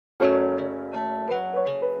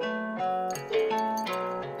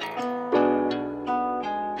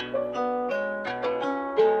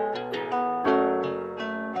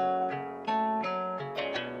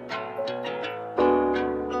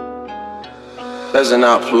Buzzing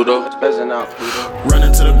out Pluto.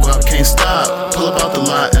 Running to the guap, can't stop. Pull up out the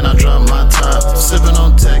lot and I drop my top. Sipping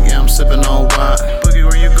on tech, yeah, I'm sipping on wine. Boogie,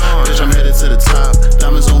 where you going? Bitch, I'm headed to the top.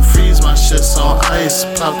 Diamonds on freeze, my shit's on ice.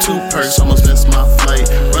 Pop 2 perks, almost missed my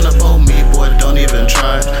flight. Run up on me, boy, don't even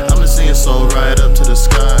try. I'ma sing your soul right up to the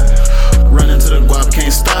sky. Running to the guap,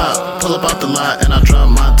 can't stop. Pull up out the lot and I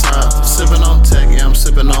drop my top. Sipping on tech, yeah, I'm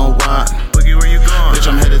sipping on wine. Boogie, where you going?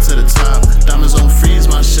 Bitch, I'm headed to the top. Diamonds on freeze,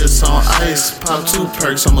 my shit's on ice. Pop 2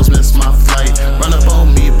 perks, almost missed my flight. Run up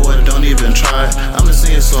on me, boy, don't even try. I'ma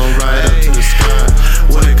sing your soul right up to the sky.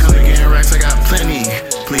 When it comes to getting racks, I got plenty.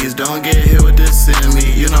 Please don't get hit with this in me.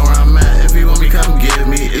 You know where I'm at, if you want me, come get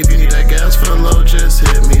me. If you need that gas for the low, just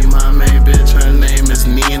hit me. My main bitch, her name is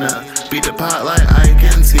Nina. Beat the pot like Ike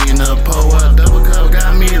and Tina. Pour a double cup,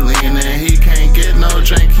 got me leaning. He can't get no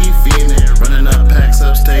drink, he fiending. Running up packs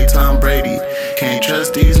upstate, Tom Brady. Can't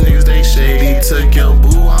trust these niggas, they shady. Took your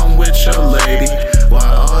boo, I'm with your lady. Why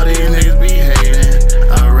all these niggas be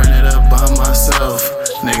hating? I ran it up by myself.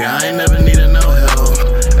 Nigga, I ain't never needed no help.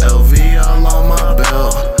 LV all on my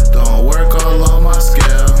belt. Don't work all on my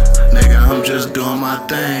scale. Nigga, I'm just doing my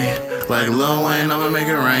thing. Like Lil Wayne, I'ma make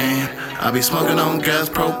it rain. I be smoking on gas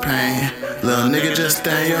propane. Lil nigga, just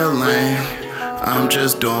stay in your lane. I'm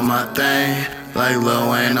just doing my thing. Like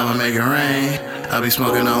Lil Wayne, I'ma make it rain. I be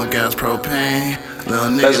smoking on gas propane.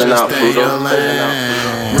 Lil nigga, just stay in your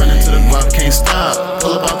lane. Running to the guap, can't stop.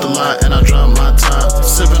 Pull up out the lot and I drop my top.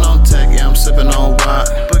 Sipping on tech, yeah, I'm sipping on wine.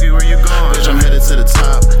 Boogie, where you going? Bitch, I'm headed to the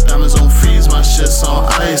top. Diamonds on freeze, my shit's on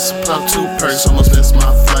ice. Pop 2 perks, almost missed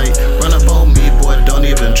my flight. Run up on me, boy, don't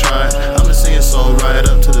even try. I'ma sing your soul right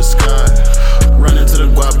up to the sky. Running to the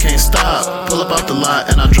guap, can't stop. Pull up out the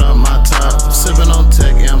lot and I drop my top. Sipping on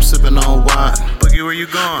tech, yeah, I'm sipping on wine. Boogie, where you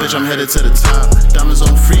going? Bitch, I'm headed to the top. Diamonds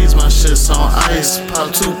on freeze, my shit's on ice.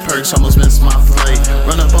 Pop 2 perks, almost missed my flight.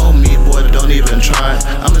 Run up on me, boy, don't even try.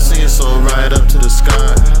 I'ma sing your soul right up to the sky.